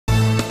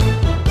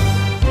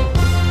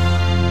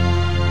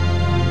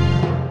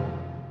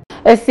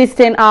It's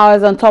 16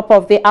 hours on top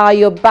of the hour.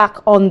 You're back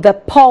on the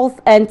pulse,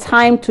 and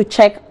time to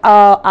check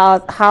how our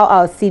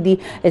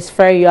Cedi is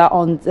faring. You are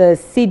on the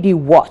Cedi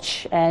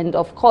watch, and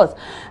of course,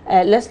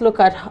 let's look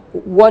at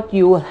what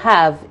you will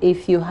have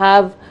if you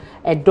have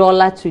a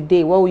dollar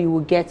today. What you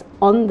will get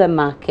on the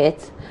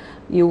market,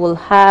 you will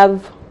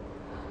have.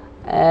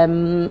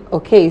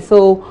 Okay,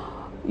 so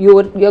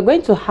you're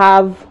going to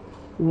have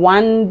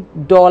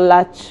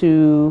 $1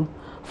 to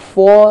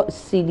 4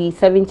 Cedi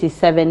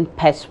 77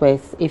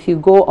 pesos. If you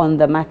go on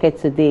the market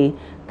today,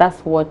 that's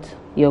what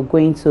you're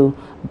going to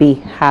be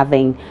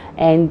having.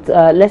 And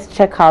let's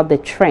check out the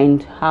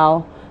trend,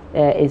 how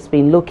it's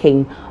been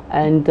looking,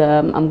 and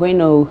I'm going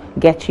to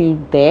get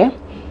you there.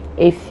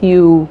 If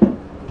you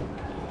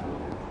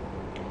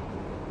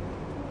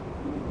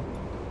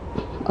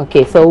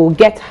okay, so we'll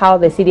get how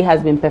the Cedi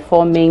has been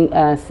performing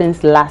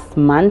since last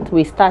month.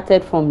 We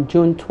started from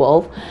June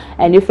 12,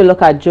 and if you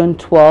look at June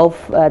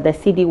 12, the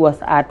Cedi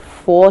was at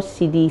 4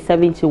 Cedi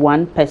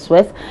 71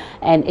 pesos,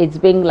 and it's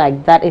been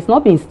like that. It's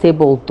not been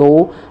stable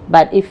though,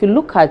 but if you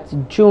look at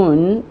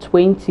June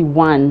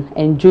 21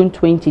 and June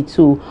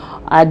 22,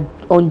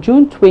 on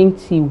June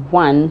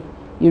 21,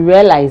 you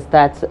realize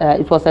that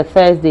it was a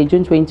Thursday,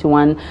 June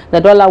 21, the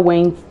dollar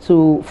went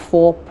to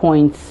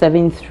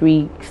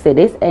 4.73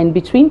 cedis, and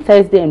between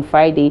Thursday and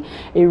Friday,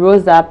 it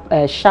rose up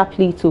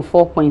sharply to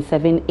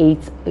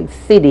 4.78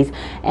 cedis,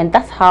 and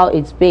that's how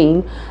it's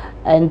been.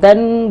 And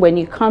then when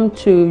you come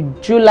to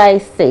July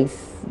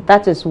 6th,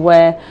 that is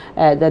where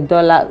the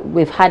dollar,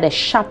 we've had a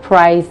sharp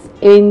rise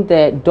in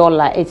the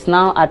dollar. It's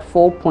now at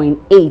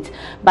 4.8,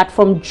 but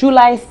from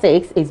July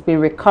 6th it's been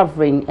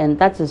recovering, and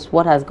that is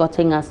what has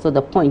gotten us to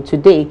the point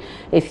today.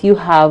 If you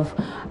have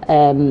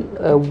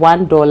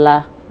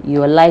 $1,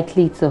 you are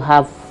likely to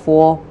have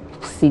 4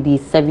 Cedi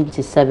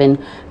 77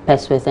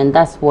 pesos, and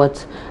that's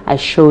what I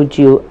showed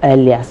you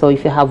earlier. So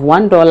if you have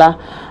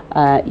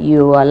 $1,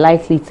 you are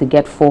likely to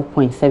get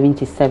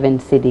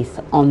 4.77 cedis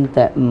on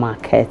the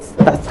market.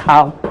 That's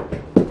how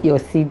your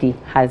Cedi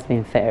has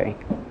been faring.